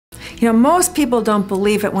Most people don't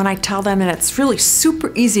believe it when I tell them that it's really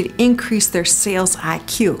super easy to increase their sales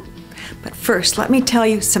IQ. But first, let me tell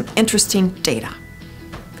you some interesting data.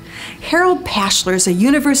 Harold Paschler is a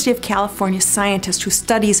University of California scientist who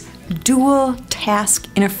studies dual task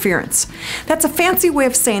interference. That's a fancy way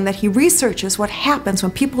of saying that he researches what happens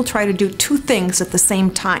when people try to do two things at the same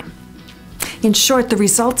time. In short, the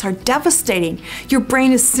results are devastating. Your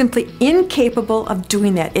brain is simply incapable of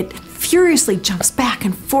doing that. It furiously jumps back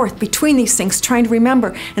and forth between these things, trying to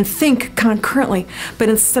remember and think concurrently. But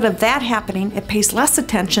instead of that happening, it pays less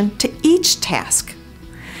attention to each task.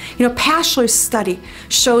 Paschler's study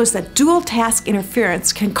shows that dual task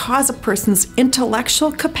interference can cause a person's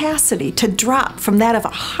intellectual capacity to drop from that of a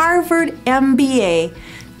Harvard MBA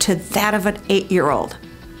to that of an 8-year-old.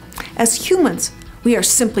 As humans, we are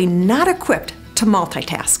simply not equipped to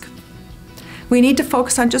multitask. We need to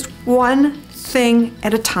focus on just one thing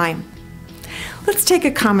at a time. Let's take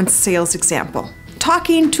a common sales example,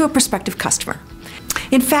 talking to a prospective customer.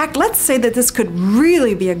 In fact, let's say that this could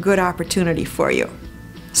really be a good opportunity for you.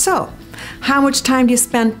 So, how much time do you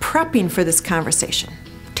spend prepping for this conversation?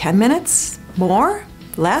 10 minutes? More?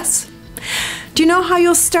 Less? Do you know how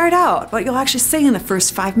you'll start out, what you'll actually say in the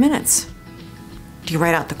first 5 minutes? Do you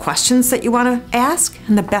write out the questions that you want to ask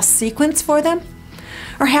and the best sequence for them?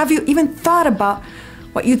 Or have you even thought about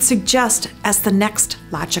what you'd suggest as the next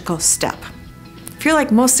logical step? If you're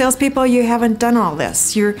like most salespeople, you haven't done all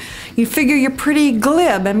this. You figure you're pretty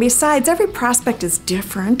glib, and besides, every prospect is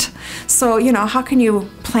different. So, how can you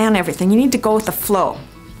plan everything? You need to go with the flow.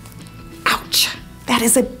 Ouch! That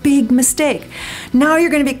is a big mistake. Now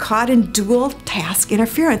you're going to be caught in dual task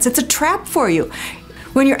interference. It's a trap for you.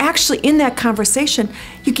 When you're actually in that conversation,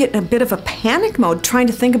 you get in a bit of a panic mode trying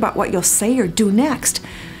to think about what you'll say or do next.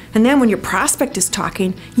 And then when your prospect is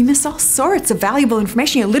talking, you miss all sorts of valuable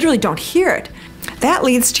information. You literally don't hear it. That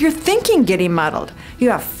leads to your thinking getting muddled. You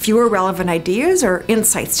have fewer relevant ideas or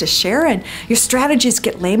insights to share, and your strategies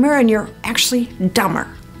get lamer, and you're actually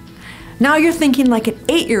dumber. Now you're thinking like an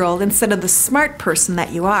 8-year-old instead of the smart person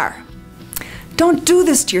that you are. Don't do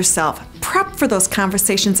this to yourself. Prep for those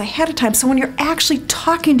conversations ahead of time so when you're actually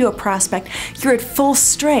talking to a prospect, you're at full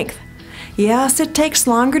strength. Yes, it takes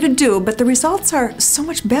longer to do, but the results are so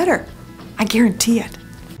much better. I guarantee it.